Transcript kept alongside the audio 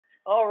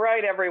All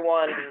right,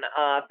 everyone.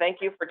 Thank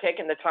you for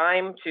taking the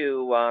time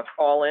to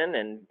call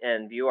in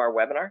and view our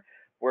webinar.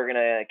 We're going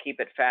to keep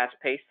it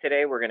fast-paced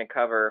today. We're going to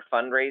cover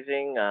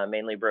fundraising,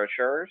 mainly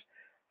brochures,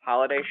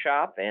 holiday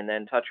shop, and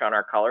then touch on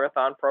our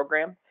Colorathon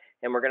program.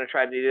 And we're going to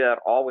try to do that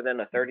all within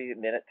a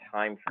 30-minute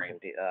time frame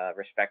to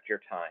respect your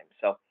time.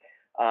 So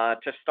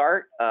to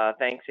start,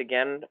 thanks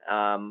again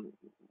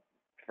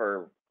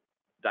for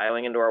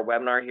dialing into our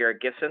webinar here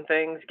at Gifts and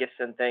Things. Gifts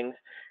and Things,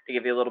 to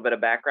give you a little bit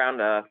of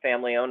background, a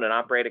family-owned and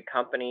operated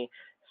company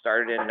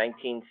started in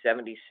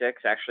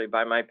 1976, actually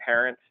by my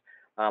parents.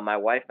 My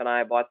wife and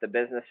I bought the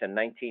business in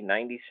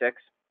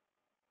 1996.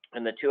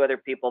 And the two other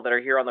people that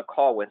are here on the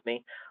call with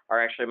me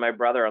are actually my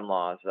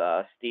brother-in-laws.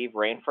 Steve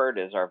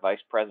Rainford is our Vice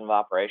President of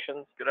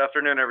Operations. Good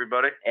afternoon,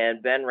 everybody.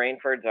 And Ben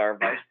Rainford's our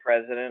Vice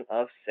President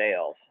of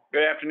Sales.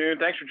 Good afternoon.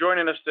 Thanks for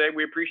joining us today.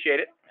 We appreciate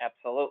it.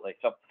 Absolutely.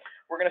 So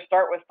we're going to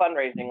start with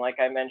fundraising, like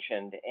I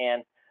mentioned.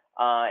 And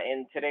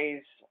in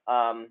today's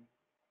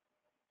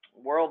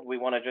world, we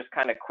want to just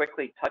kind of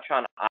quickly touch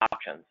on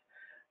options.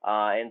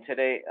 And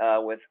today,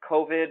 with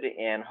COVID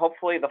and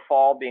hopefully the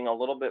fall being a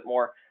little bit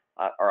more,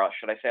 or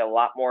should I say a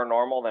lot more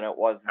normal than it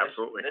was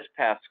this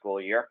past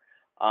school year,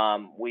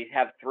 we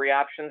have three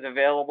options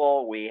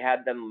available. We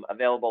had them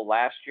available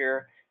last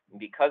year.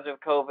 Because of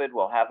COVID,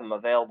 we'll have them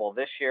available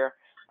this year.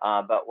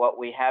 But what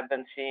we have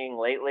been seeing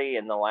lately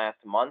in the last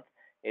month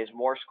is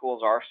more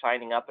schools are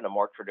signing up in a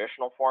more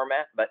traditional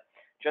format. But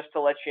just to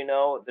let you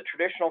know, the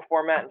traditional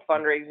format in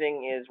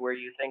fundraising is where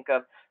you think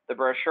of the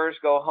brochures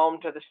go home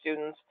to the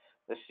students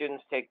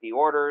take the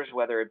orders,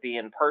 whether it be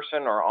in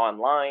person or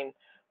online.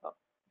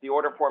 The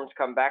order forms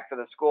come back to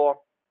the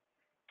school,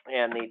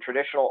 and the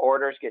traditional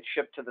orders get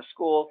shipped to the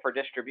school for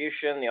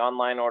distribution. The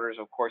online orders,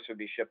 of course, would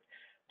be shipped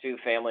to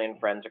family and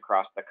friends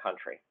across the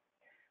country.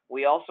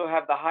 We also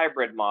have the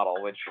hybrid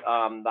model, which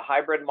the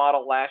hybrid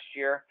model last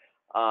year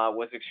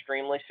was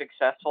extremely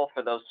successful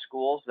for those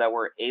schools that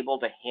were able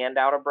to hand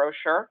out a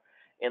brochure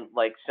in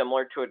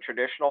similar to a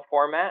traditional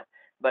format.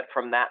 But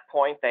from that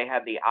point, they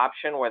had the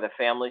option where the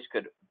families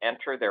could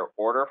enter their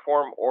order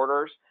form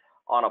orders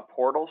on a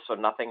portal, so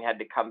nothing had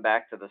to come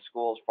back to the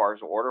school as far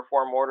as order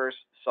form orders.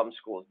 Some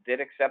schools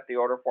did accept the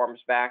order forms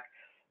back,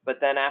 but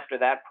then after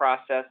that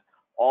process,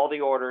 all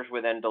the orders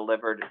were then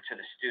delivered to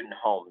the student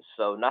homes.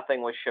 So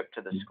nothing was shipped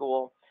to the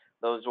school.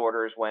 Those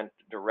orders went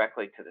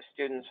directly to the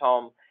student's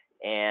home,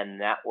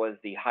 and that was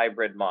the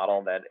hybrid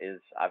model that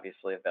is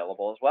obviously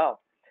available as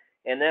well.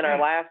 And then our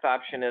last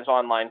option is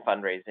online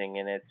fundraising,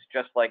 and it's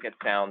just like it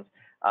sounds.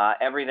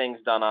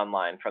 Everything's done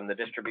online, from the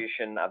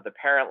distribution of the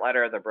parent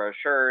letter, the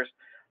brochures,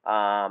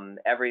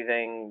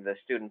 everything, the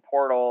student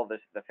portal.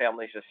 The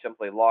families just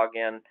simply log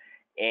in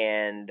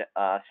and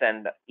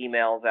send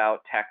emails out,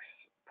 texts,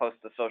 post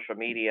to social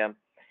media,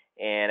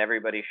 and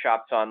everybody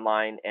shops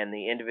online, and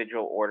the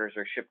individual orders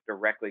are shipped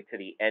directly to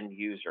the end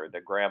user,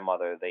 the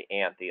grandmother, the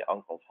aunt, the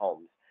uncle's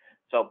homes.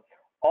 So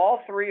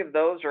all three of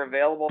those are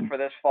available for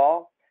this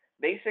fall.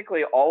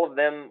 Basically, all of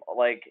them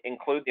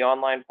include the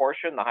online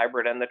portion, the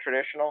hybrid and the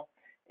traditional.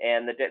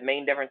 And the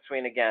main difference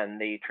between, again,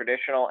 the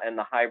traditional and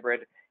the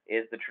hybrid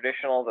is the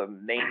traditional, the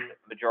main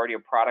majority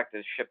of product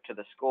is shipped to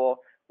the school,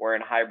 where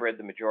in hybrid,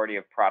 the majority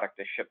of product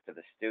is shipped to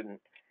the student.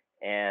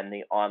 And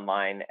the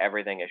online,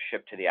 everything is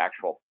shipped to the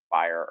actual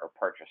buyer or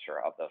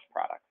purchaser of those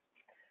products.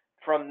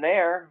 From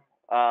there,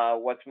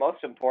 what's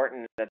most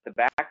important is that the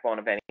backbone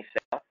of any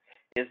sale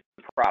is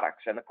the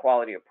products and the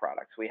quality of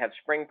products. We have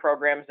spring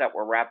programs that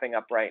we're wrapping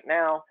up right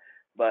now,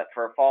 but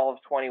for fall of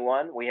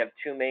 21, we have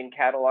two main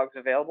catalogs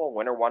available,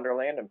 Winter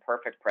Wonderland and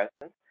Perfect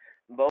Presents.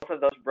 Both of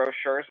those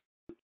brochures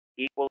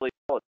equally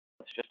well.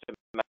 It's just a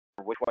matter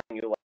of which one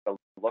you like to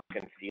look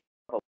and feel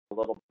a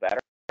little better.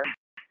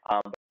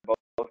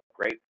 Both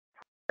great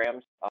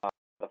programs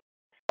the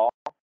fall.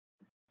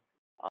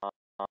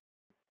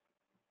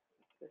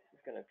 This is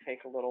going to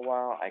take a little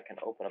while. I can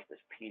open up this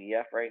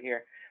PDF right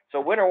here. So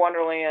Winter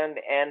Wonderland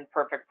and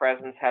Perfect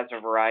Presents has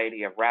a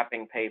variety of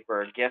wrapping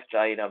paper, gift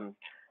items,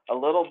 a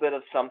little bit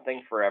of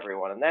something for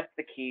everyone. And that's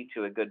the key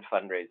to a good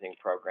fundraising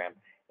program.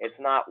 It's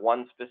not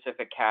one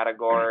specific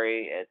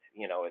category.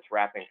 It's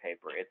wrapping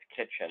paper, it's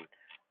kitchen.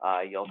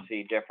 You'll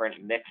see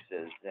different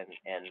mixes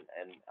and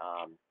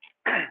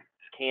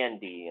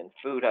candy and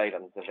food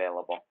items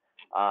available.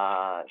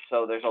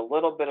 So there's a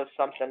little bit of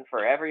something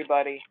for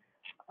everybody.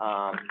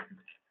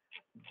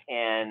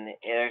 And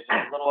there's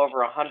a little over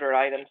 100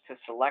 items to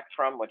select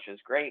from, which is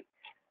great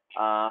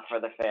for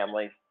the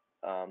families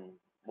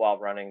while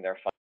running their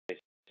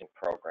fundraising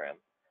program.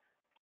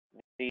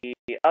 The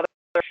other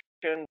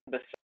option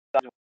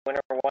besides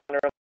Winter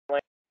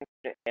Wonderland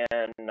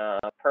and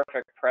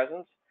Perfect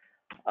Presents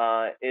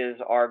is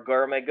our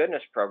Gourmet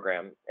Goodness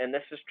program. And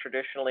this is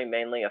traditionally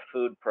mainly a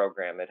food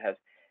program. It has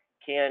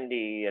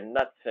candy and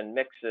nuts and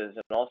mixes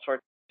and all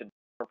sorts of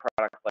different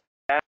products like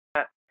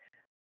that.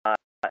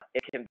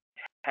 It can be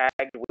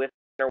tagged with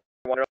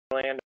Winter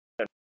Wonderland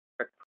and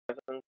Perfect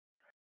Presents.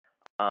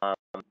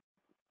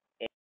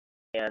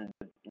 And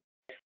the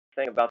nice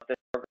thing about this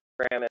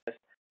program is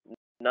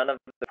none of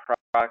the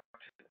product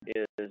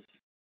is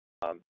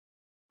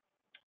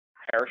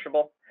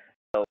perishable.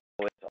 So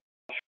it's all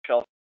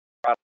shelf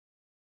product,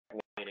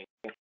 meaning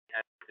it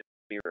has to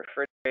be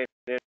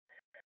refrigerated.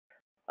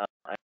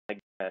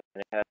 Again,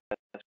 it has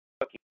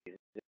cookies,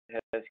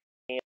 it has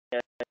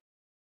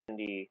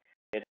candy,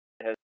 it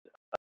has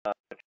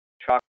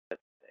chocolate,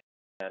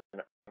 and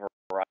a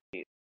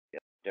variety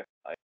of different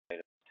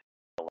items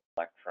to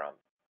select from.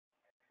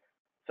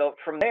 So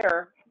from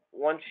there,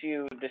 once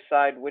you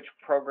decide which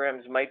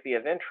programs might be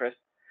of interest,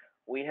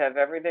 we have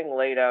everything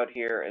laid out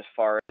here as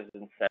far as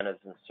incentives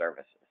and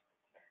services.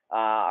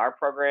 Our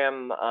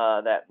program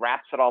that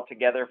wraps it all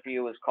together for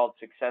you is called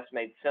Success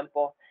Made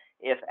Simple.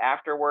 If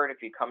afterward,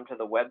 if you come to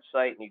the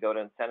website and you go to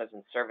incentives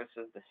and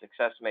services, the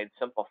Success Made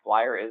Simple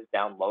flyer is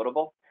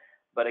downloadable.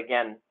 But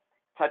again,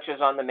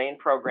 touches on the main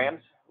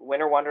programs.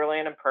 Winter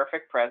Wonderland and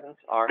Perfect Presents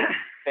are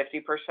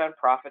 50%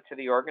 profit to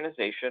the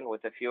organization,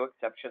 with a few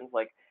exceptions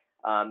like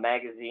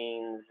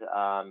magazines,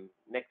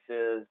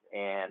 mixes,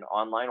 and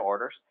online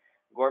orders.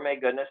 Gourmet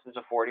Goodness is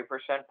a 40%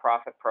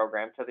 profit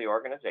program to the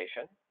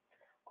organization.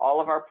 All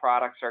of our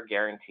products are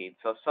guaranteed.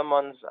 So if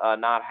someone's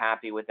not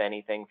happy with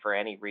anything for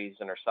any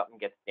reason or something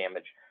gets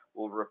damaged,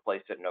 we'll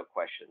replace it, no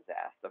questions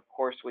asked. Of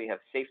course, we have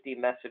safety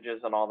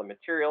messages on all the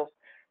materials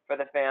for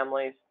the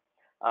families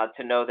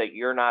to know that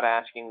you're not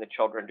asking the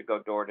children to go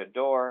door to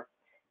door.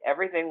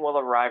 Everything will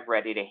arrive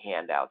ready to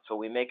hand out. So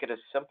we make it as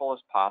simple as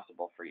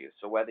possible for you.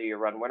 So whether you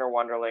run Winter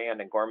Wonderland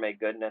and Gourmet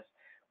Goodness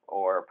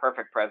or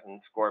Perfect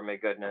Presents, Gourmet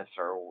Goodness,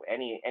 or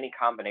any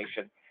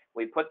combination,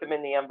 we put them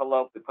in the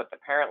envelope, we put the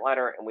parent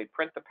letter, and we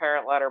print the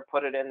parent letter,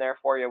 put it in there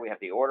for you. We have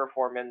the order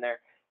form in there.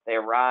 They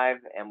arrive,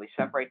 and we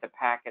separate the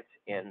packets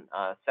in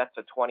sets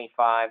of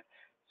 25,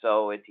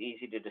 so it's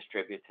easy to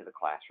distribute to the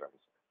classrooms.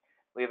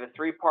 We have a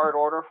 3-part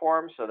order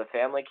form, so the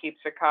family keeps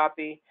a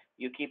copy,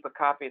 you keep a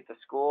copy at the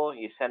school,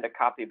 you send a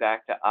copy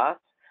back to us.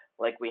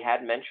 Like we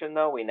had mentioned,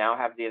 though, we now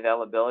have the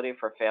availability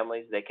for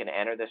families. They can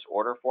enter this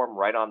order form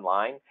right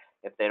online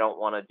if they don't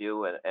want to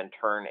do and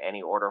turn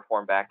any order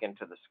form back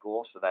into the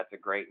school. So that's a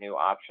great new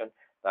option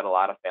that a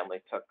lot of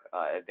families took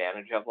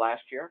advantage of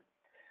last year.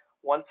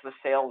 Once the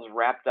sale's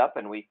wrapped up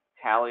and we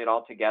tally it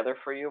all together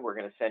for you, we're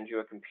going to send you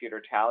a computer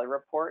tally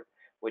report,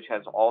 which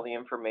has all the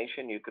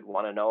information you could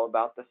want to know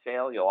about the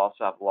sale. You'll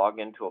also have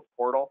login to a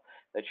portal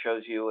that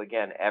shows you,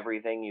 again,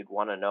 everything you'd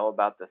want to know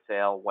about the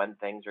sale, when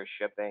things are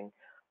shipping,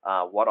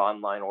 what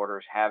online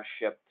orders have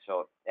shipped.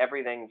 So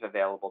everything's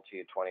available to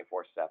you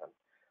 24/7.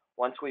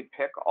 Once we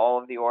pick all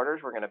of the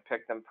orders, we're going to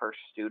pick them per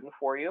student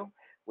for you.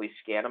 We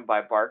scan them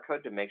by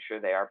barcode to make sure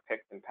they are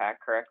picked and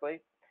packed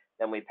correctly.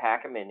 Then we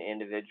pack them in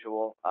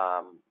individually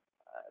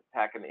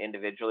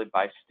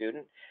by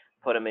student,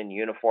 put them in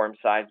uniform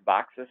sized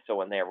boxes so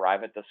when they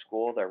arrive at the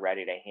school, they're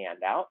ready to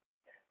hand out.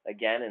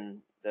 Again,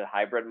 in the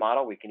hybrid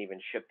model, we can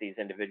even ship these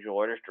individual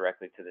orders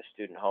directly to the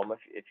student home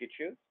if you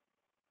choose.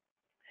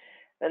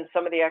 Then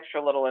some of the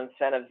extra little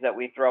incentives that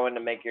we throw in to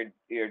make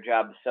your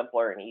job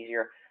simpler and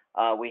easier.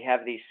 We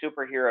have these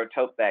superhero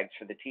tote bags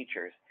for the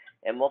teachers,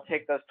 and we'll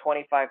take those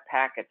 25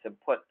 packets and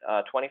put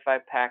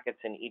 25 packets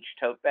in each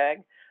tote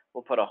bag.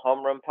 We'll put a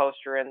homeroom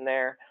poster in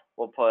there.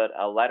 We'll put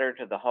a letter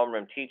to the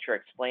homeroom teacher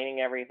explaining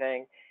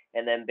everything.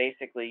 And then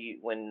basically,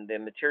 when the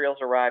materials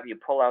arrive, you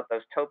pull out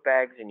those tote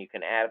bags and you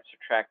can add or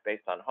subtract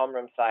based on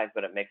homeroom size,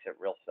 but it makes it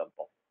real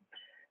simple.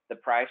 The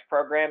prize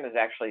program is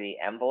actually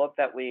the envelope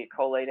that we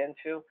collate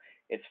into.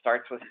 It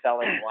starts with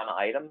selling one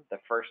item. The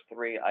first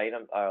 3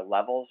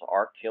 levels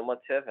are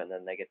cumulative, and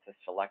then they get to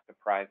select the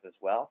prize as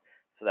well.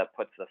 So that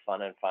puts the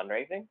fun in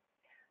fundraising.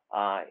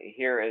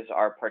 Here is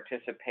our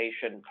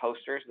participation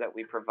posters that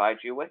we provide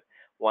you with,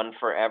 one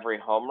for every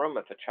homeroom.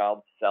 If a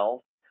child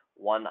sells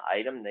one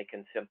item, they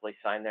can simply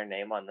sign their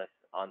name on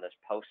this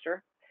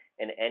poster.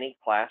 In any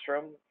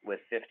classroom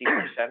with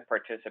 50%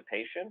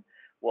 participation,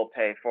 we'll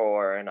pay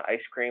for an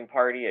ice cream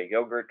party, a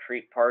yogurt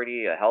treat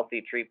party, a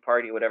healthy treat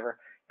party, whatever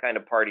kind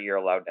of party you're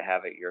allowed to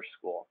have at your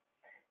school.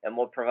 And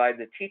we'll provide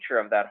the teacher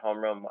of that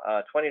homeroom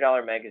a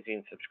 $20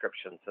 magazine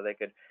subscription, so they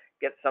could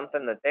get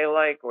something that they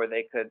like, or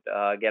they could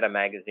get a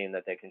magazine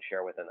that they can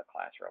share within the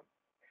classroom.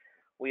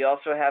 We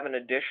also have an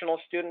additional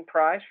student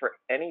prize for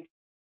any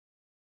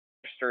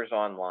registers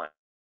online.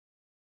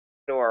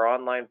 Go to our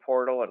online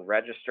portal and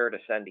register to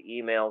send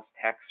emails,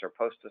 texts, or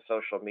post to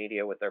social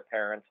media with their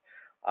parents.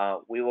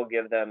 We will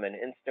give them an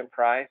instant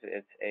prize.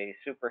 It's a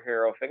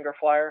superhero finger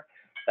flyer.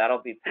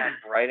 That'll be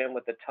packed right in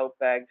with the tote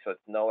bag, so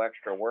it's no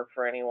extra work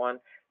for anyone.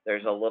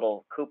 There's a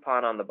little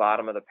coupon on the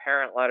bottom of the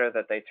parent letter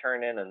that they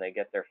turn in, and they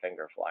get their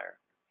finger flyer.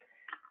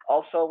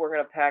 Also, we're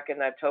going to pack in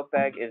that tote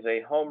bag is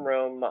a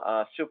homeroom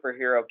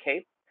superhero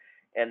cape,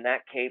 and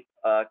that cape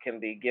can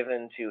be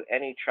given to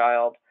any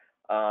child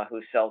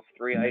who sells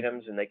 3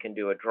 items, and they can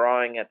do a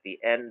drawing at the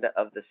end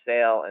of the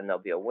sale, and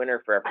there'll be a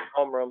winner for every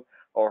homeroom,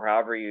 or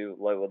however you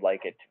would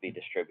like it to be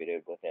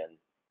distributed within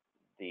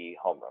the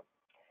homeroom.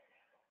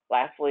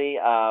 Lastly,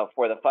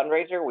 for the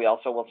fundraiser, we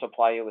also will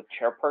supply you with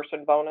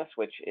chairperson bonus,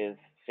 which is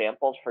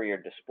samples for your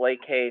display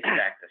case,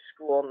 back to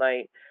school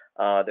night.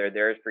 They're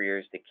theirs for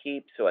yours to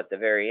keep. So at the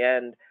very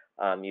end,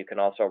 you can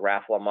also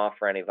raffle them off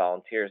for any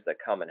volunteers that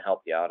come and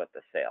help you out at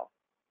the sale.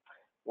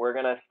 we're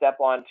going to step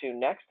on to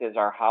next is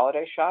our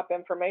holiday shop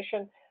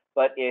information.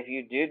 But if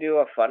you do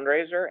a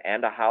fundraiser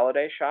and a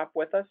holiday shop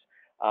with us,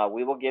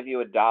 we will give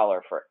you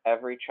 $1 for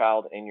every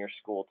child in your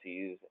school to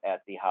use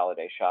at the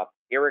holiday shop,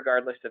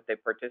 irregardless if they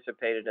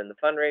participated in the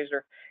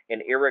fundraiser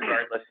and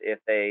irregardless if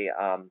they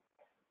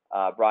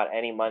brought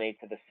any money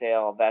to the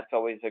sale. That's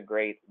always a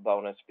great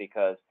bonus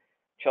because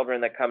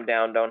children that come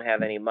down don't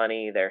have any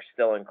money. They're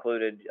still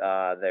included.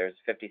 There's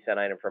 50-cent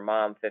item for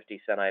mom,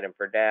 50-cent item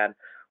for dad,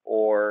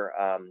 or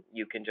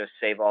you can just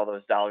save all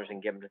those dollars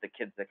and give them to the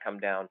kids that come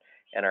down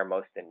and are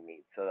most in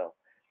need. So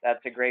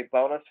that's a great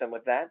bonus. And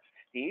with that,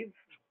 Steve.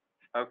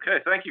 Okay,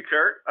 thank you,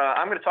 Kurt.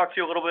 I'm going to talk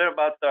to you a little bit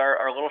about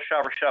our little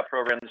Shopper Shop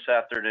program this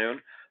afternoon,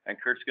 and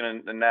Kurt's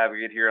going to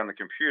navigate here on the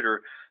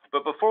computer.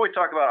 But before we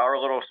talk about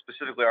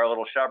specifically our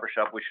little Shopper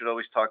Shop, we should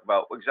always talk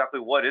about exactly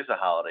what is a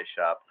holiday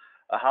shop.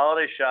 A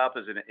holiday shop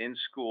is an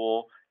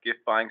in-school gift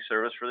buying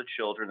service for the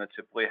children that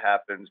typically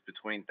happens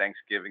between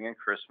Thanksgiving and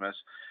Christmas,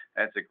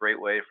 and it's a great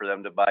way for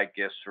them to buy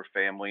gifts for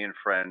family and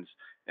friends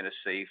in a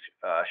safe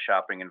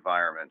shopping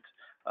environment.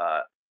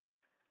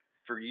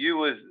 For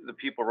you as the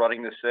people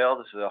running the sale,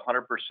 this is a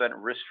 100%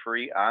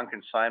 risk-free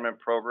on-consignment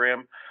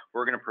program.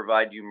 We're going to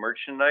provide you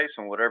merchandise,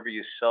 and whatever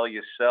you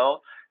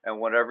sell, and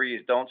whatever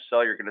you don't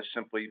sell, you're going to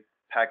simply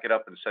pack it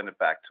up and send it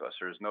back to us.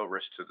 There's no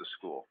risk to the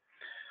school.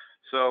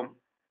 So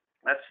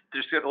that's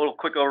just a little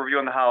quick overview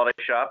on the holiday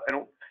shop.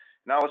 And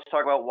now let's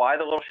talk about why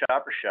the little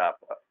Shopper Shop.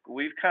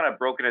 We've kind of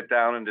broken it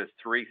down into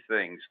 3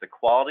 things: the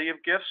quality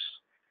of gifts,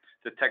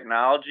 the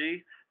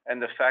technology,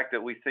 and the fact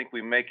that we think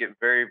we make it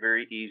very,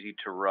 very easy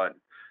to run.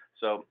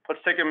 So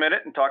let's take a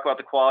minute and talk about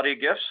the quality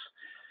of gifts.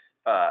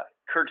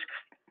 Kurt's,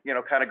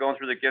 kind of going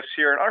through the gifts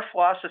here. And our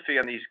philosophy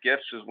on these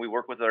gifts as we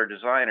work with our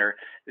designer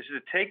is to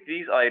take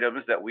these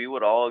items that we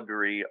would all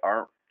agree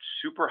aren't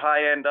super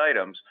high-end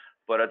items,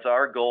 but it's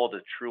our goal to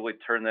truly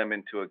turn them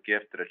into a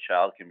gift that a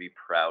child can be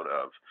proud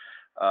of.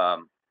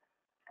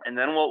 And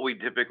then what we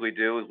typically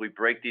do is we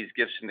break these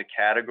gifts into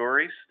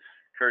categories.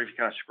 Kurt, if you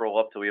kind of scroll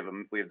up till we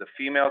have the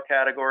female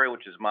category,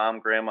 which is mom,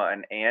 grandma,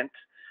 and aunt.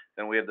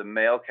 Then we have the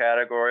male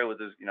category,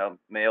 which is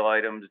male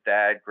items,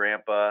 dad,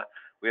 grandpa.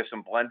 We have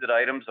some blended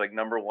items like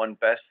number 1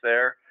 best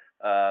there.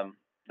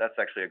 That's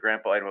actually a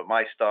grandpa item, but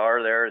my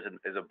star there is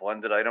a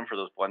blended item for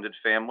those blended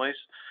families.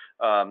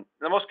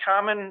 The most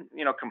common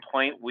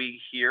complaint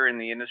we hear in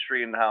the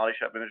industry, in the holiday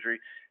shop industry,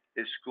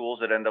 is schools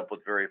that end up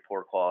with very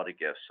poor quality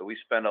gifts. So we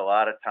spend a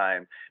lot of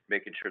time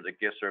making sure the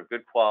gifts are of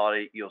good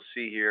quality. You'll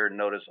see here,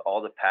 notice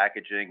all the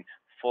packaging,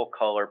 full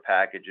color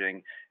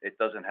packaging. It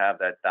doesn't have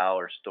that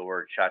dollar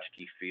store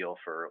tchotchke feel,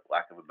 for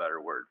lack of a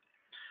better word.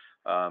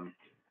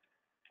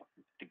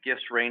 The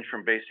gifts range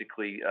from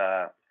basically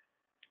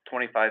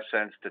 25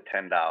 cents to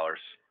 $10,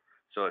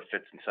 so it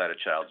fits inside a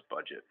child's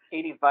budget.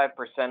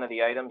 85% of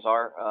the items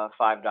are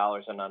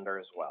 $5 and under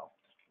as well.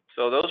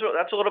 So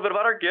that's a little bit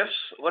about our gifts.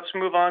 Let's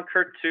move on,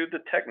 Kurt, to the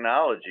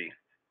technology.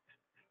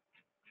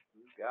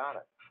 You got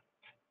it.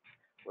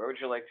 Where would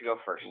you like to go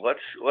first?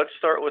 Let's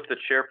start with the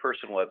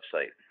Chairperson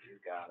website. You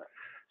got it.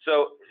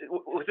 So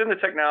within the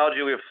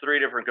technology, we have 3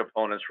 different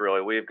components,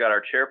 really. We've got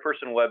our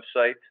Chairperson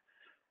website,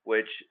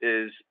 which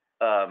is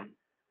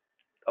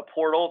a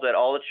portal that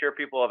all the chair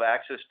people have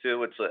access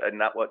to. It's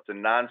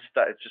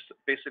it's just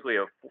basically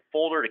a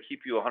folder to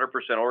keep you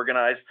 100%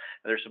 organized.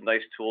 And there's some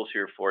nice tools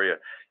here for you.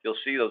 You'll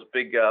see those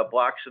big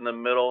blocks in the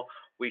middle.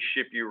 We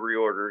ship you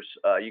reorders.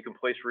 You can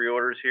place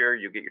reorders here.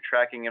 You get your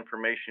tracking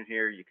information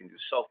here. You can do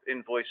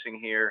self-invoicing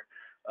here.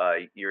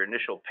 Your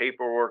initial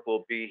paperwork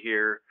will be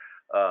here.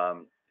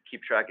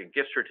 Keep track of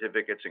gift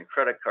certificates and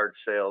credit card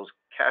sales,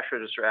 cash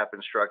register app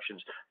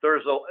instructions.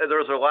 There's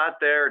a lot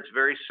there. It's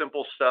very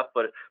simple stuff,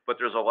 but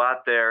there's a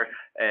lot there,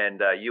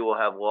 and you will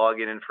have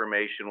login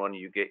information when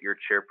you get your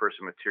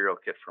Chairperson material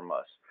kit from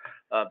us.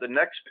 The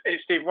next, hey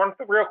Steve, one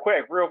real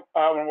quick, while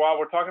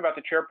we're talking about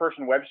the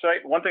Chairperson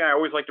website, one thing I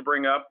always like to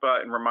bring up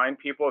and remind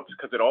people, it's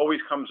because it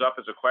always comes up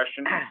as a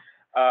question.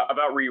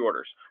 About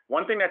reorders.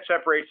 One thing that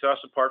separates us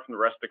apart from the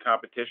rest of the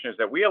competition is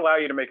that we allow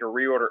you to make a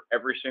reorder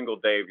every single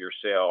day of your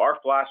sale. Our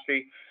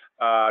philosophy,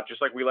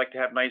 just like we like to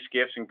have nice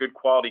gifts and good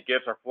quality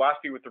gifts, our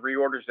philosophy with the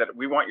reorders is that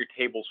we want your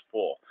tables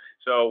full.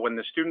 So when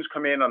the students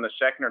come in on the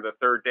 2nd or the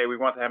 3rd day, we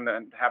want them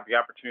to have the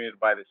opportunity to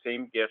buy the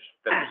same gifts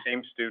that the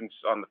same students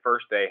on the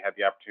 1st day had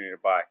the opportunity to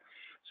buy.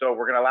 So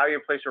we're going to allow you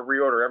to place a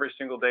reorder every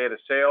single day of the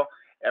sale.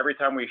 Every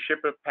time we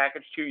ship a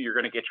package to you, you're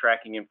going to get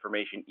tracking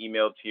information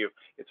emailed to you.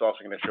 It's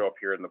also going to show up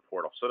here in the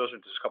portal. So those are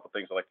just a couple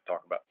things I'd like to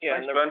talk about. Yeah,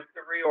 and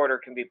the reorder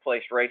can be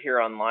placed right here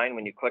online.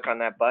 When you click on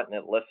that button,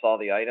 it lists all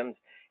the items,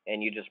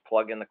 and you just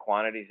plug in the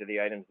quantities of the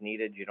items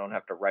needed. You don't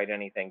have to write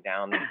anything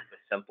down. This is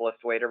the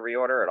simplest way to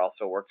reorder. It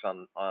also works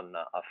on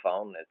a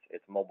phone.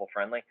 It's mobile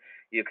friendly.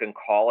 You can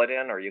call it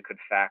in, or you could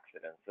fax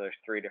it in. So there's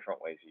 3 different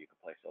ways that you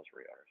can place those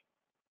reorders.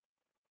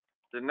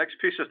 The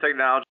next piece of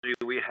technology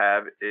we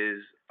have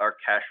is our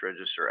cash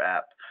register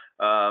app.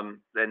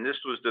 And this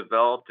was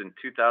developed in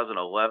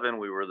 2011.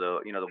 We were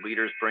the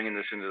leaders bringing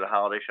this into the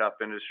holiday shop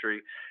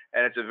industry.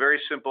 And it's a very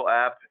simple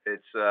app.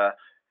 It's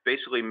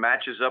basically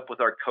matches up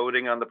with our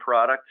coding on the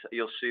product.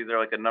 You'll see there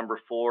like a number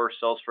 4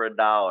 sells for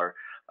 $1.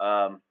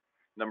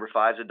 Number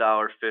 5 is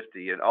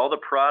 $1.50, and all the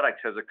product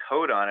has a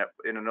code on it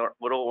in a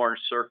little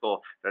orange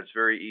circle that's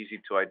very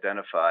easy to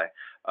identify.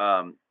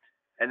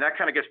 And that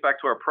kind of gets back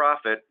to our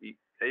profit.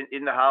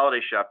 In the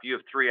holiday shop, you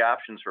have 3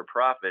 options for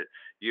profit.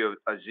 You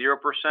have a 0%,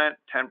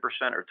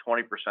 10%, or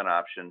 20%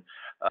 option.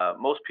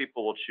 Most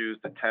people will choose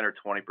the 10 or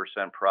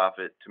 20%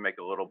 profit to make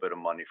a little bit of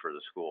money for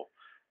the school.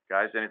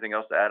 Guys, anything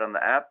else to add on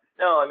the app?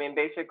 No, I mean,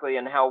 basically,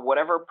 and how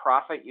whatever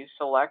profit you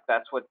select,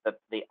 that's what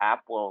the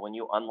app will, when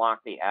you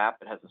unlock the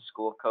app, it has a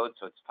school code,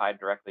 so it's tied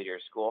directly to your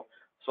school.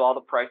 So all the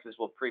prices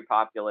will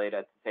pre-populate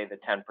at, say, the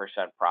 10%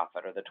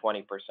 profit or the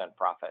 20%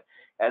 profit.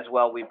 As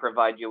well, we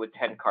provide you with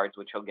 10 cards,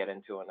 which you'll get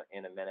into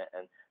in a minute,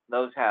 and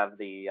those have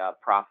the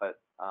profit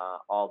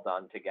all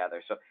done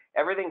together. So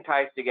everything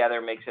ties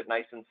together, makes it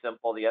nice and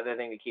simple. The other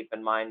thing to keep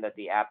in mind that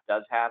the app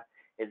does have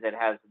is it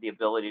has the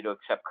ability to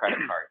accept credit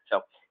cards.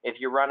 So if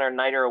you run a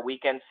night or a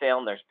weekend sale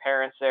and there's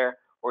parents there,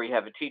 or you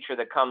have a teacher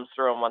that comes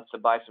through and wants to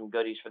buy some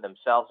goodies for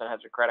themselves and has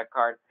a credit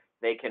card,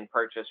 they can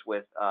purchase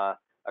with a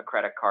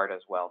credit card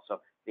as well. So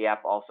the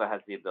app also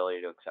has the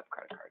ability to accept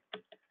credit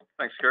cards.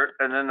 Thanks, Kurt.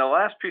 And then the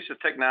last piece of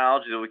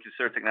technology that we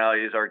consider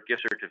technology is our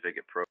gift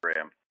certificate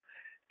program.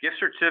 Gift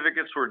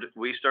certificates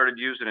we started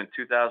using in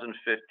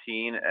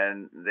 2015,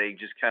 and they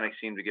just kind of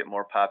seem to get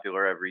more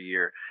popular every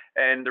year.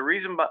 And the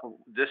reason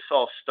this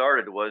all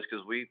started was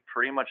because we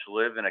pretty much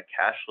live in a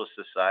cashless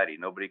society.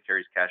 Nobody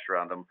carries cash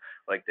around them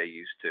like they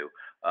used to.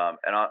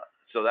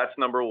 So that's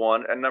number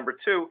one. And number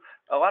two,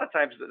 a lot of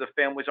times the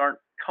families aren't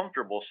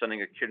comfortable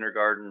sending a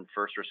kindergarten,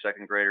 first or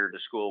second grader to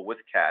school with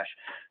cash.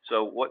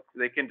 So what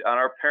they can, on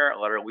our parent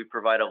letter, we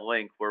provide a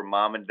link where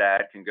mom and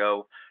dad can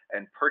go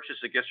and purchase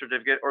a gift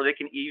certificate, or they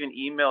can even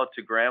email it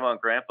to grandma and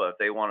grandpa if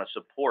they want to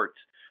support,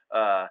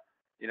 their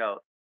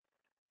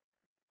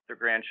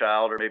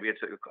grandchild, or maybe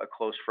it's a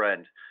close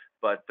friend.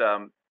 But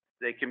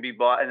they can be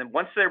bought, and then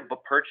once they're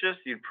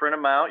purchased, you print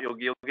them out.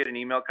 You'll get an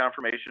email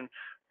confirmation.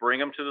 Bring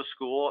them to the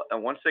school,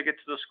 and once they get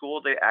to the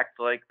school, they act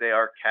like they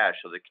are cash.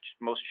 So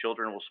most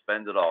children will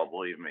spend it all,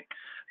 believe me.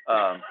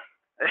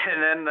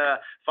 And then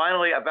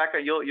finally, Becca,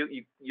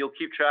 you'll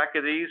keep track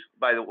of these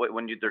by the way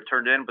when they're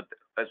turned in. But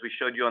as we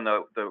showed you on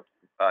the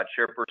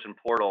chairperson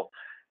portal,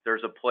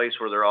 there's a place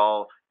where they're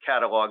all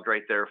cataloged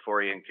right there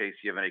for you in case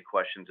you have any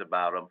questions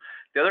about them.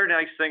 The other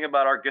nice thing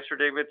about our gift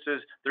certificates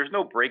is there's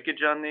no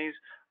breakage on these.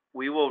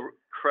 We will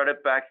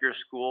credit back your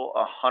school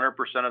 100%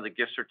 of the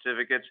gift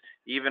certificates,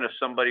 even if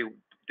somebody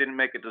didn't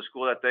make it to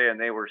school that day and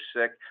they were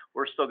sick.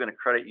 We're still going to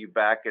credit you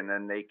back, and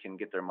then they can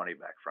get their money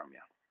back from you.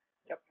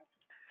 Yep.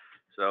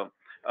 So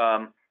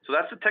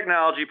that's the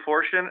technology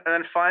portion, and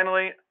then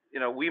finally,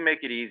 we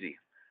make it easy,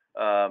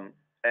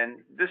 and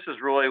this is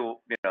really,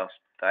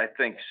 I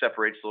think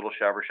separates the Little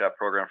Shopper Shop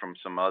program from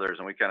some others,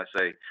 and we kind of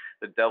say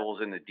the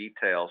devil's in the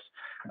details.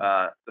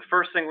 The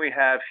first thing we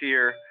have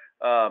here.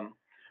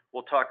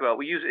 We'll talk about,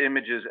 we use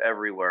images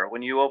everywhere.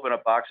 When you open a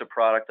box of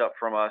product up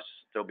from us,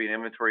 there'll be an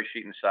inventory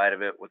sheet inside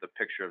of it with a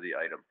picture of the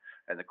item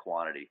and the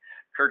quantity.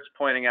 Kurt's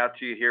pointing out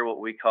to you here what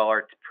we call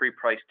our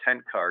pre-priced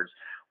tent cards.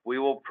 We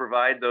will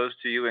provide those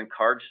to you in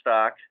card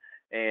stock,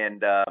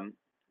 and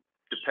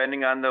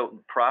depending on the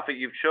profit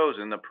you've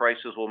chosen, the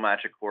prices will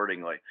match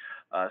accordingly.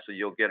 So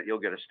you'll get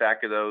a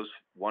stack of those,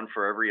 one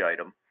for every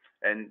item.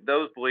 And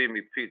those, believe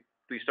me,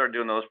 we started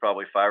doing those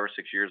probably 5 or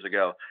 6 years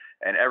ago,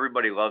 and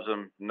everybody loves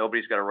them.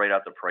 Nobody's got to write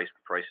out the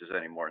prices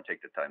anymore and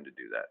take the time to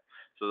do that.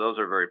 So those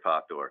are very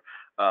popular.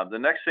 The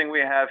next thing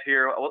we have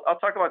here, I'll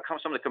talk about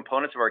some of the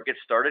components of our Get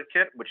Started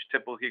kit, which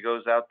typically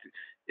goes out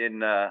in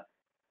the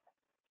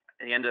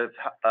end of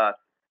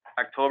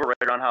October,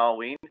 right around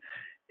Halloween.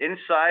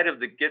 Inside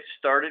of the Get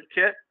Started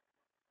kit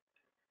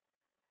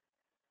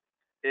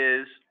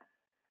is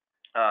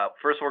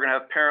first, we're going to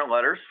have parent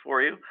letters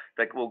for you.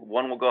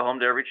 One will go home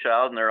to every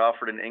child, and they're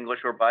offered in English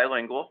or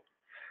bilingual.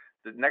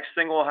 The next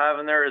thing we'll have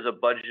in there is a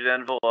budget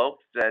envelope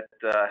that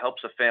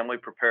helps a family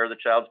prepare the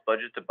child's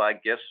budget to buy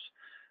gifts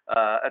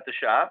at the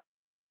shop.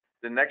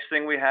 The next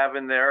thing we have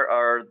in there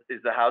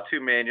is the how-to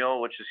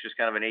manual, which is just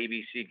kind of an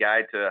ABC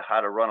guide to how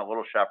to run a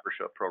Little Shopper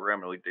Shop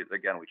program. And we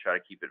try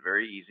to keep it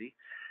very easy.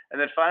 And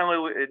then finally,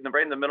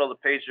 right in the middle of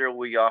the page there,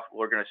 we're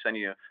going to send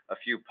you a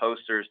few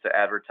posters to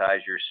advertise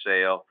your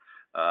sale.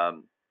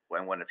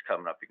 When it's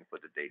coming up, you can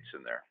put the dates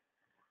in there.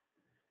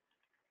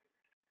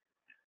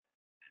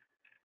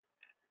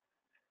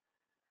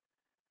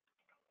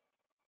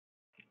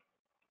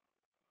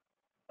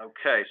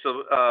 Okay,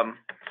 so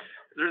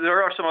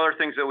there are some other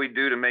things that we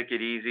do to make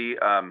it easy.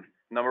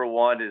 Number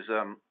one is,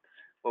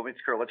 let's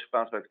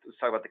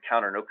talk about the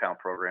count or no count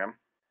program.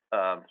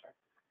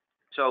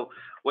 So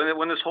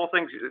when this whole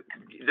thing,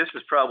 this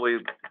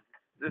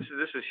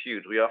is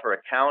huge. We offer a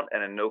count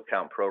and a no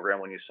count program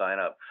when you sign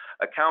up.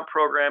 A count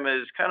program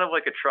is kind of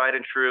like a tried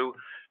and true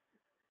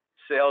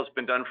sale. It's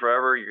been done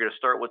forever. You're going to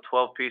start with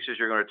 12 pieces.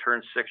 You're going to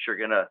turn 6. You're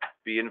going to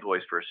be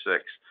invoiced for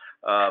 6.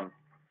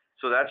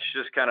 So that's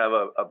just kind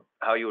of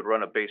how you would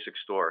run a basic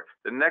store.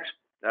 The next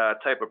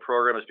type of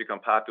program has become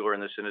popular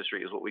in this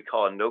industry is what we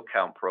call a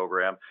no-count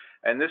program.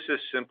 And this is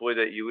simply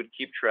that you would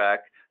keep track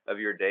of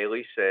your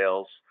daily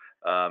sales.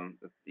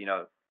 You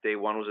know, day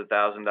one was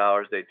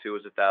 $1,000, day two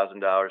was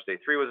 $1,000, day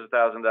three was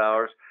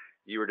 $1,000.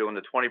 You were doing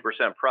the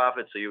 20%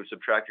 profit, so you would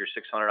subtract your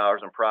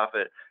 $600 in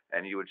profit,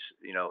 and you would,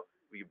 you know,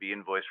 you'd be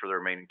invoiced for the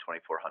remaining $2,400.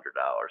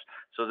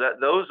 So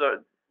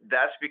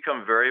that's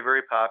become very,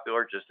 very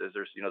popular, just as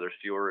there's, you know, there's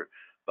fewer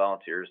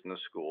volunteers in the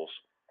schools.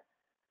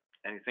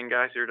 Anything,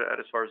 guys, here to add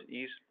as far as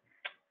ease?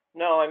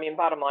 No, I mean,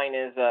 bottom line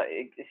is,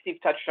 Steve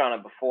touched on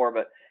it before,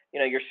 but you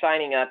know, you're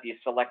signing up, you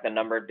select the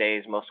number of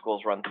days. Most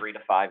schools run 3 to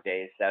 5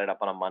 days, set it up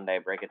on a Monday,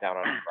 break it down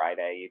on a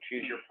Friday. You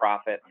choose your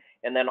profit,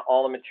 and then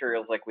all the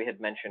materials, like we had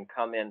mentioned,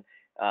 come in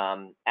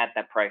at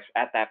that price,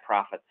 at that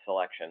profit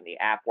selection. The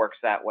app works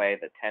that way,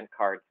 the tent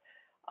cards,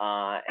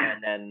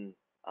 and then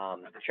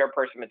the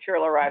chairperson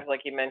material arrives,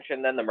 like you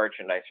mentioned, then the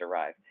merchandise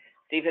arrives.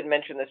 Steve had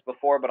mentioned this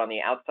before, but on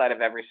the outside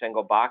of every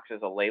single box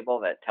is a label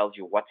that tells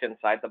you what's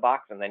inside the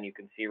box, and then you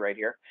can see right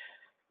here.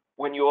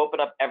 When you open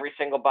up every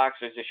single box,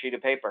 there's a sheet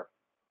of paper.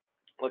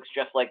 Looks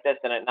just like this,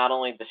 and it not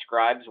only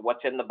describes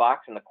what's in the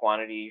box and the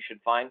quantity you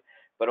should find,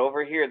 but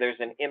over here there's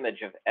an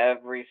image of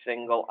every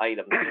single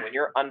item. So when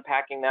you're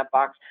unpacking that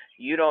box,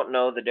 you don't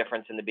know the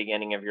difference in the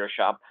beginning of your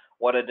shop,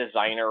 what a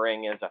designer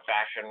ring is, a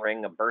fashion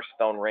ring, a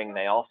birthstone ring,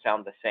 they all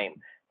sound the same.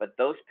 But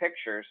those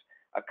pictures,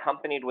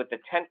 accompanied with the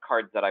tent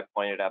cards that I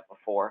pointed out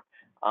before,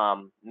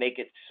 make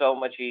it so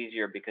much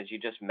easier because you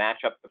just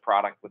match up the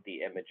product with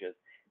the images,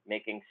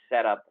 making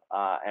setup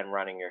and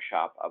running your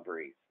shop a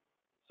breeze.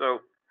 So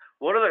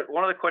one of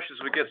the questions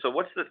we get, so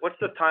what's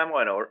the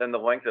timeline and the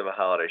length of a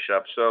holiday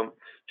shop? So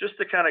just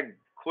to kind of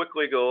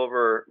quickly go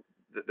over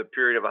the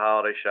period of a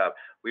holiday shop,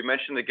 we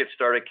mentioned the Get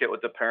Started Kit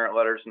with the parent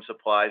letters and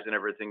supplies and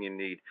everything you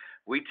need.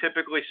 We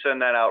typically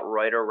send that out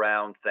right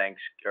around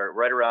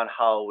right around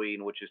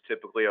Halloween, which is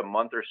typically a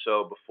month or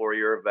so before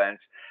your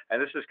events.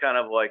 And this is kind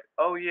of like,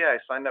 oh yeah, I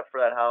signed up for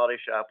that holiday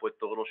shop with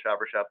the Little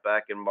Shopper Shop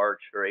back in March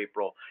or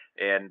April,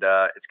 and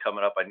it's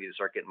coming up. I need to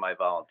start getting my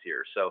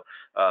volunteers. So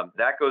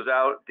that goes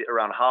out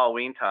around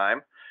Halloween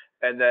time.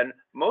 And then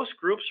most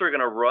groups are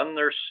going to run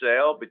their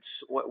sale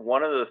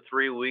one of the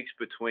 3 weeks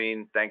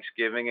between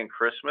Thanksgiving and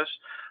Christmas.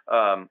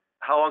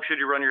 How long should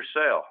you run your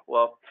sale?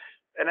 Well,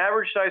 an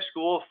average size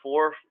school of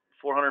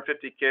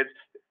 450 kids,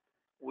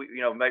 we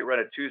might run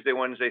it Tuesday,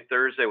 Wednesday,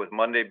 Thursday, with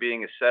Monday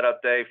being a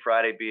setup day,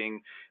 Friday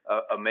being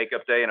a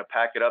makeup day and a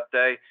pack it up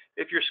day.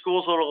 If your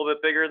school's a little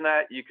bit bigger than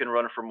that, you can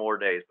run for more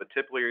days. But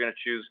typically, you're going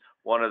to choose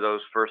one of those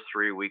first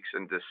 3 weeks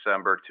in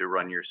December to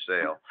run your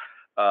sale.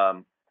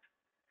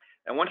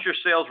 And once your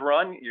sales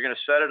run, you're going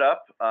to set it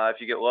up. If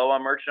you get low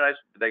on merchandise,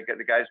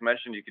 the guys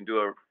mentioned you can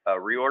do a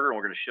reorder, and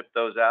we're going to ship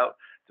those out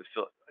to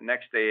fill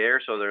next day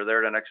air, so they're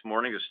there the next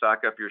morning to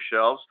stock up your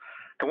shelves.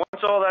 And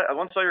once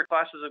all your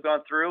classes have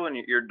gone through and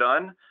you're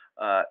done,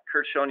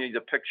 Kurt's showing you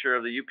the picture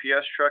of the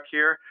UPS truck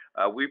here.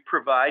 We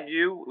provide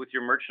you with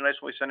your merchandise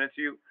when we send it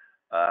to you,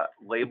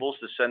 labels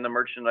to send the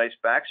merchandise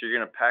back. So you're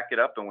going to pack it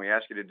up, and we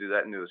ask you to do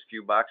that into as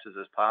few boxes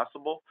as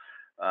possible.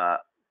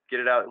 Get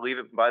it out, leave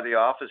it by the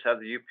office, have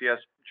the UPS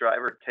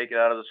driver take it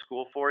out of the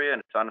school for you, and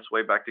it's on its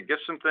way back to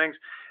gifts and things.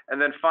 And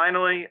then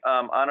finally,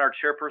 on our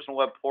Chairperson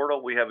web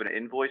portal, we have an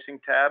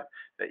invoicing tab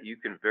that you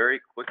can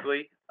very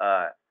quickly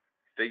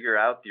figure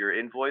out your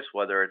invoice,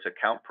 whether it's a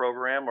count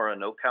program or a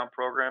no count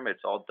program.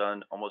 It's all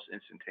done almost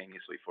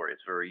instantaneously for you.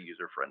 It's very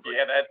user friendly.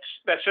 Yeah,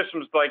 that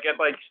system's like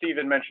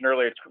Stephen mentioned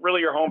earlier. It's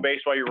really your home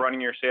base while you're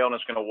running your sale, and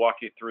it's going to walk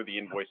you through the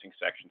invoicing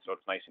section, so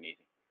it's nice and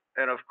easy.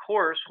 And of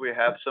course, we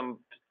have some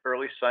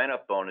early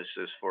sign-up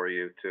bonuses for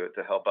you to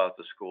help out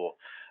the school.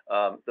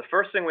 The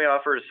first thing we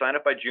offer is sign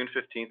up by June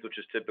 15th, which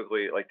is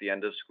typically like the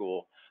end of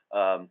school.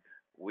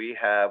 We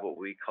have what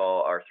we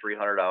call our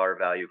 $300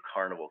 value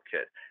carnival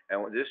kit.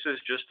 And this is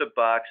just a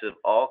box of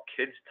all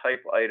kids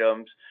type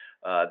items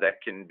that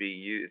can be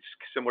used.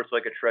 It's similar to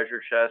like a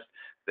treasure chest.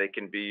 They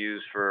can be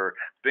used for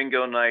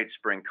bingo night,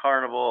 spring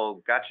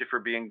carnival, gotcha for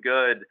being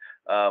good.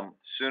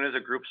 Soon as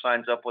a group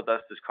signs up with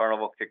us, this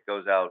carnival kit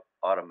goes out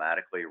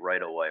automatically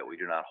right away. We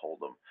do not hold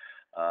them.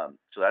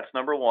 So that's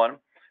number one.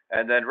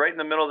 And then right in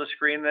the middle of the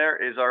screen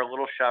there is our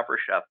little Shopper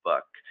Shop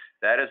buck.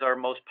 That is our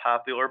most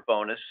popular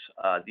bonus.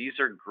 These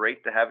are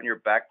great to have in your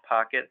back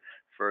pocket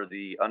for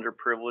the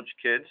underprivileged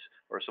kids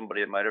or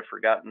somebody that might have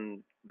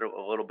forgotten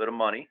a little bit of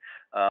money.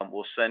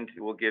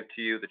 We'll give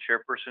to you the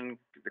chairperson,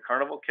 the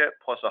carnival kit,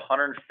 plus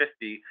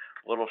 150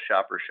 little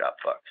Shopper Shop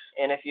bucks.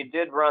 And if you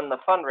did run the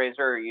fundraiser,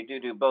 or you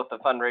do both the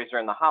fundraiser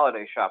and the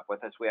holiday shop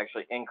with us, we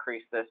actually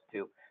increase this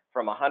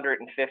from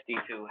 150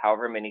 to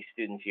however many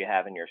students you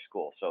have in your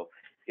school. So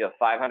if you have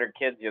 500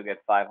 kids, you'll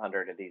get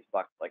 500 of these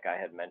bucks, like I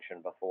had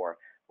mentioned before,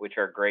 which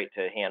are great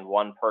to hand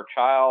one per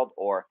child,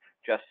 or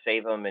just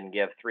save them and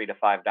give $3 to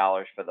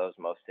 $5 for those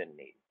most in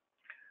need.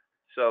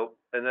 So,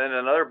 and then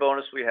another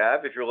bonus we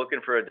have, if you're looking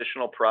for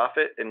additional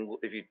profit, and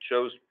if you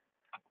chose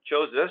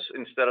chose this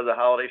instead of the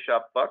holiday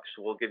shop bucks,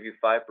 we'll give you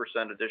 5%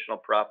 additional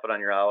profit on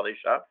your holiday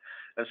shop.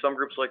 And some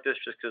groups like this,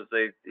 just because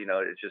they,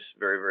 it's just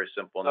very, very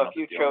simple. So if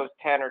you chose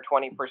 10 or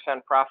 20%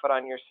 profit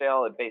on your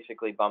sale, it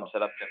basically bumps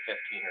it up to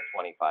 15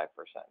 or 25%.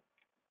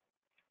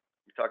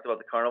 You talked about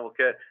the carnival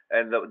kit,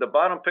 and the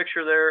bottom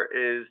picture there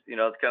is,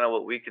 it's kind of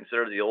what we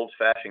consider the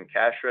old-fashioned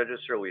cash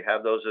register. We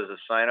have those as a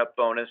sign-up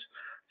bonus.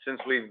 Since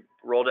we've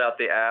rolled out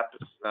the app,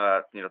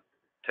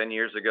 10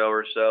 years ago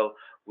or so,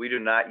 we do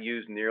not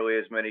use nearly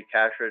as many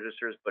cash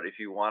registers, but if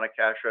you want a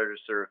cash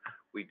register,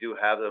 we do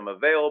have them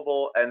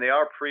available, and they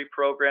are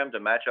pre-programmed to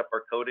match up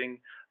our coding,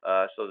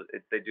 so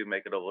they do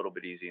make it a little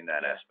bit easy in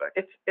that aspect.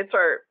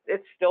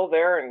 It's still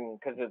there, and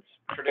because it's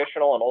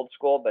traditional and old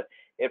school, but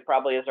it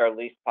probably is our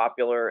least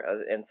popular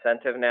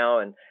incentive now.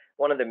 And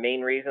one of the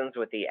main reasons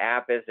with the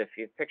app is if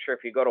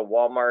you go to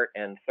Walmart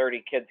and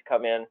 30 kids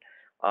come in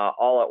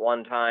all at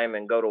one time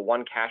and go to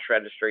one cash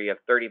register, you have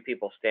 30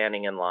 people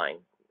standing in line,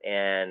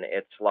 and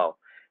it's slow.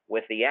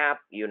 With the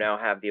app, you now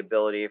have the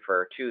ability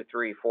for 2,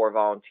 3, 4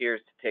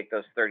 volunteers to take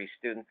those 30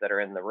 students that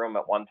are in the room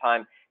at one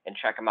time and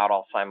check them out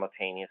all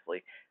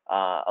simultaneously,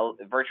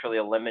 virtually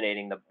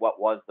eliminating what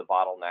was the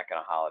bottleneck in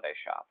a holiday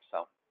shop.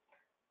 So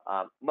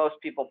most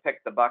people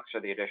pick the bucks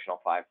or the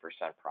additional 5%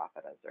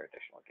 profit as their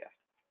additional gift.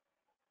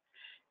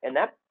 And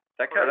that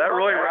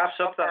really wraps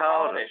up the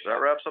holiday.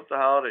 That wraps up the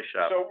holiday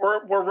shop. So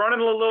we're running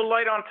a little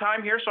light on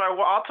time here, so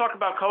I'll talk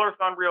about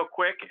Colorthon real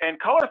quick. And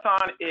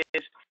Colorthon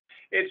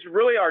it's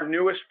really our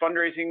newest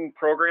fundraising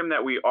program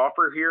that we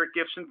offer here at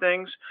Gifts and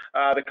Things.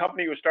 The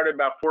company was started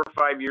about 4 or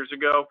 5 years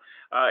ago,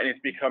 and it's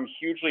become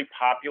hugely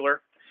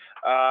popular.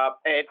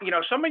 And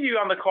some of you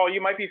on the call, you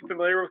might be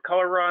familiar with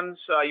color runs.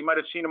 You might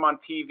have seen them on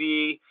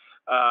TV.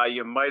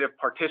 You might have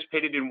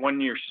participated in one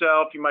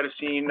yourself. You might have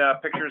seen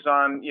pictures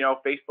on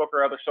Facebook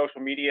or other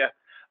social media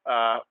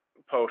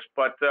posts.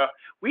 But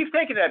we've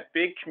taken that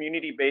big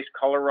community-based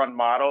color run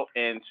model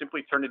and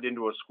simply turned it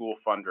into a school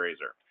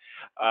fundraiser.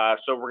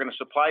 So we're going to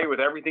supply you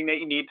with everything that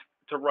you need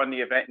to run the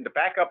event. And to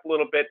back up a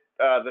little bit,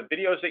 the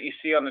videos that you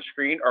see on the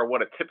screen are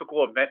what a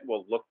typical event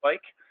will look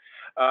like.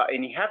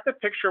 And you have to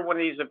picture one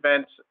of these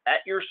events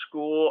at your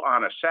school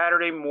on a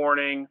Saturday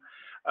morning.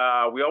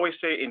 We always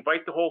say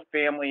invite the whole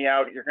family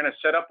out. You're going to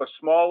set up a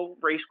small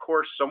race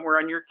course somewhere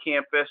on your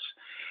campus,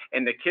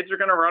 and the kids are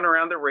going to run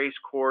around the race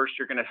course.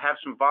 You're going to have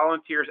some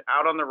volunteers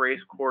out on the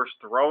race course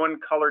throwing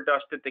color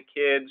dust at the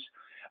kids.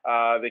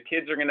 The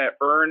kids are going to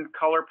earn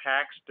color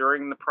packs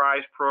during the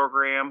prize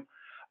program,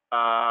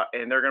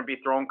 and they're going to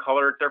be throwing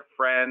color at their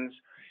friends.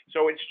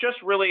 So it's just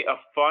really a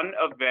fun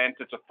event.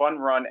 It's a fun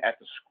run at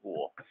the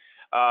school.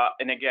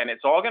 And again,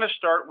 it's all going to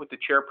start with the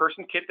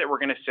chairperson kit that we're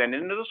going to send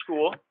into the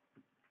school.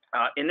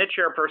 In the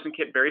chairperson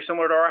kit, very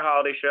similar to our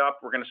holiday shop,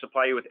 we're going to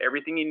supply you with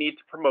everything you need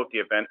to promote the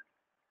event.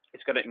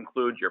 It's going to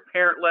include your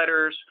parent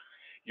letters,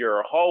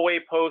 your hallway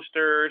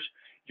posters,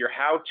 your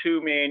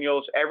how-to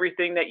manuals,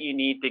 everything that you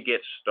need to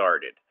get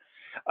started.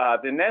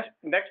 The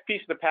next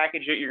piece of the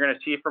package that you're going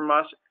to see from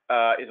us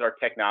is our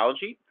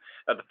technology.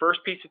 The first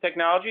piece of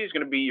technology is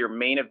going to be your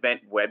main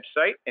event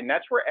website, and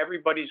that's where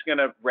everybody's going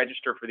to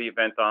register for the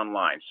event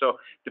online. So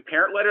the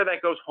parent letter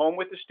that goes home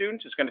with the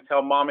students is going to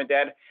tell mom and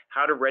dad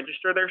how to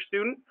register their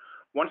student.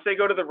 Once they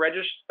go to the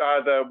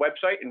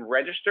website and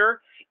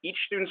register, each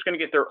student's going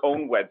to get their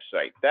own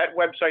website. That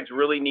website's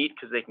really neat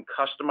because they can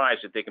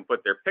customize it. They can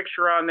put their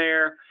picture on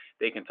there.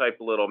 They can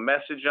type a little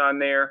message on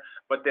there.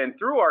 But then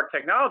through our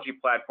technology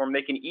platform,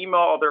 they can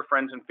email all their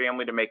friends and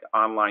family to make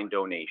online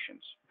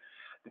donations.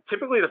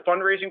 Typically, the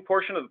fundraising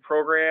portion of the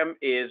program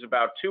is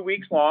about 2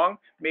 weeks long,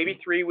 maybe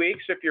 3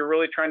 weeks if you're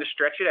really trying to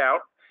stretch it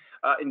out.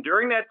 And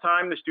during that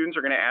time, the students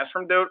are going to ask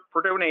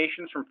for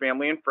donations from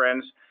family and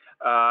friends.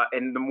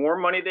 And the more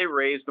money they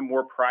raise, the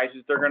more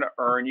prizes they're going to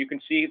earn. You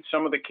can see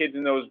some of the kids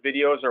in those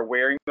videos are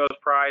wearing those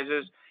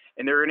prizes,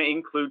 and they're going to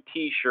include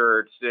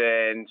T-shirts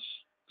and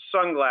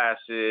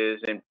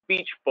sunglasses and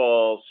beach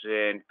balls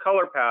and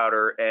color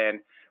powder and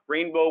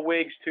rainbow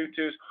wigs,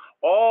 tutus,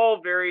 all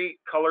very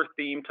color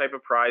themed type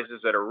of prizes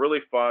that are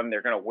really fun.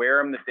 They're going to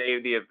wear them the day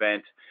of the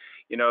event.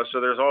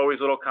 So there's always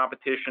a little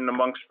competition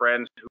amongst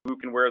friends who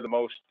can wear the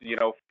most,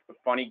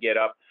 funny get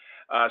up.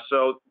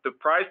 So the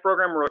prize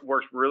program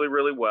works really,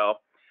 really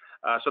well.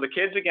 So the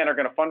kids, again, are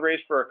going to fundraise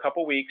for a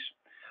couple weeks.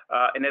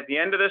 And at the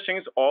end of this thing,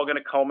 it's all going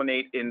to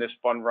culminate in this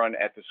fun run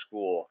at the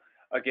school.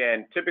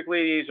 Again,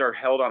 typically these are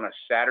held on a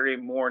Saturday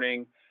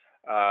morning.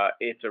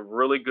 It's a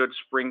really good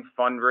spring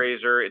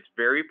fundraiser. It's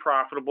very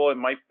profitable.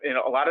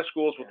 A lot of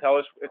schools will tell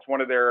us it's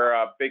one of their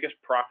biggest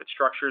profit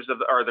structures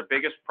or the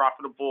biggest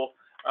profitable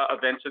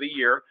events of the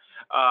year.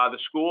 The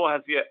school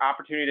has the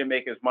opportunity to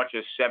make as much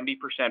as 70%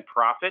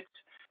 profit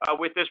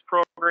with this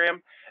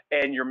program,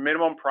 and your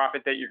minimum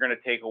profit that you're going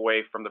to take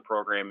away from the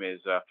program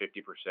is 50%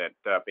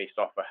 based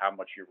off of how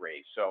much you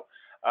raise. So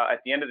at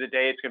the end of the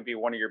day, it's going to be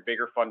one of your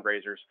bigger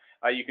fundraisers.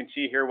 You can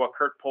see here what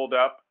Kurt pulled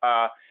up.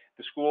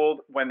 The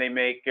school, when they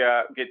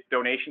get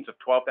donations of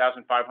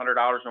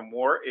 $12,500 or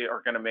more,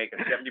 are going to make a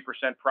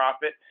 70%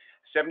 profit.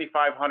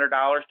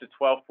 $7,500 to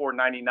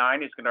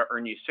 $12,499 is going to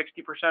earn you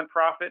 60%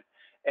 profit,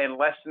 and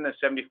less than the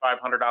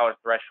 $7,500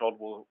 threshold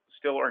will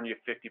still earn you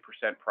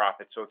 50%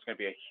 profit. So it's going to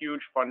be a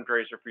huge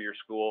fundraiser for your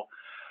school.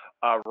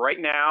 Right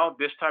now,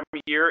 this time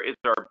of year is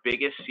our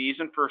biggest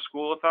season for a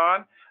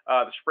school-a-thon.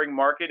 The spring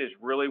market is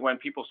really when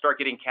people start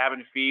getting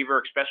cabin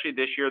fever, especially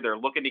this year. They're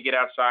looking to get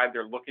outside.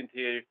 They're looking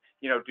to,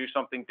 do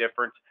something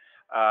different.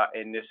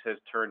 And this has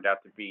turned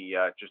out to be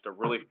just a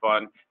really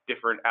fun,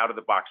 different,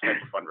 out-of-the-box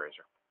type of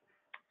fundraiser.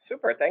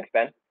 Super. Thanks,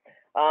 Ben.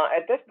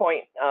 At this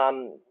point,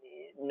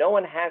 no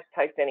one has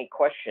typed any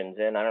questions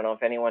in. I don't know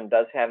if anyone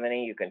does have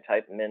any. You can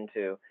type them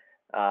into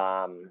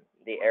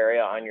the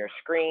area on your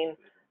screen.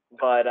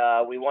 But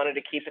we wanted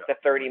to keep it to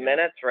 30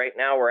 minutes. Right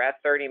now we're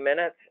at 30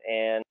 minutes,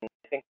 and I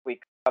think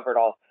we covered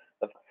all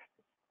the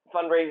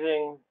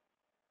fundraising,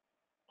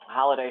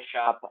 holiday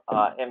shop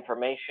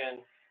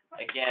information.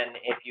 Again,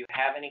 if you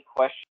have any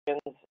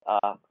questions,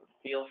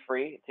 feel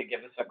free to give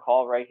us a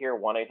call right here,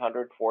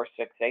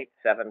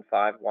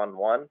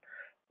 1-800-468-7511,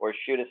 or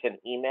shoot us an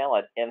email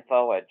at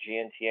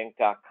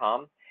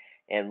info@gntinc.com.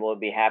 And we'll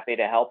be happy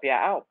to help you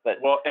out.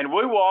 And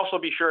we will also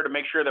be sure to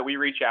make sure that we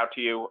reach out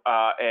to you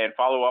and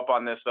follow up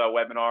on this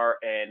webinar.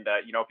 And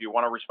if you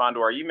want to respond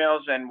to our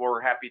emails, and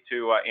we're happy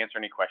to answer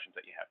any questions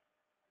that you have.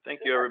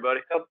 Thank you,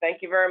 everybody. So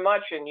thank you very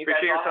much, and you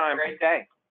guys all have a great day.